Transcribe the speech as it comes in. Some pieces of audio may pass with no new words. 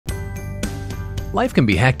Life can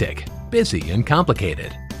be hectic, busy, and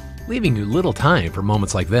complicated, leaving you little time for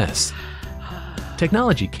moments like this.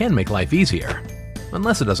 Technology can make life easier,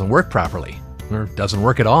 unless it doesn't work properly, or doesn't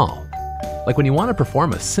work at all. Like when you want to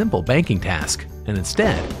perform a simple banking task, and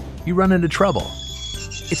instead, you run into trouble.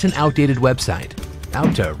 It's an outdated website,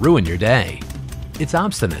 out to ruin your day. It's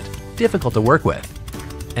obstinate, difficult to work with,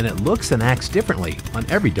 and it looks and acts differently on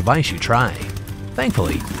every device you try.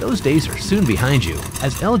 Thankfully, those days are soon behind you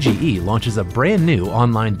as LGE launches a brand new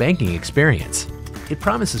online banking experience. It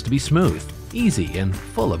promises to be smooth, easy, and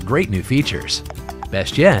full of great new features.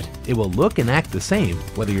 Best yet, it will look and act the same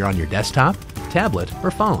whether you're on your desktop, tablet,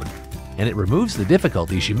 or phone, and it removes the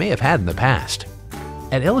difficulties you may have had in the past.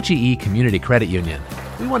 At LGE Community Credit Union,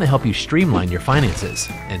 we want to help you streamline your finances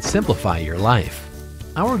and simplify your life.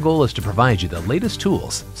 Our goal is to provide you the latest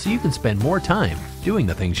tools so you can spend more time doing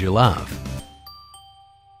the things you love.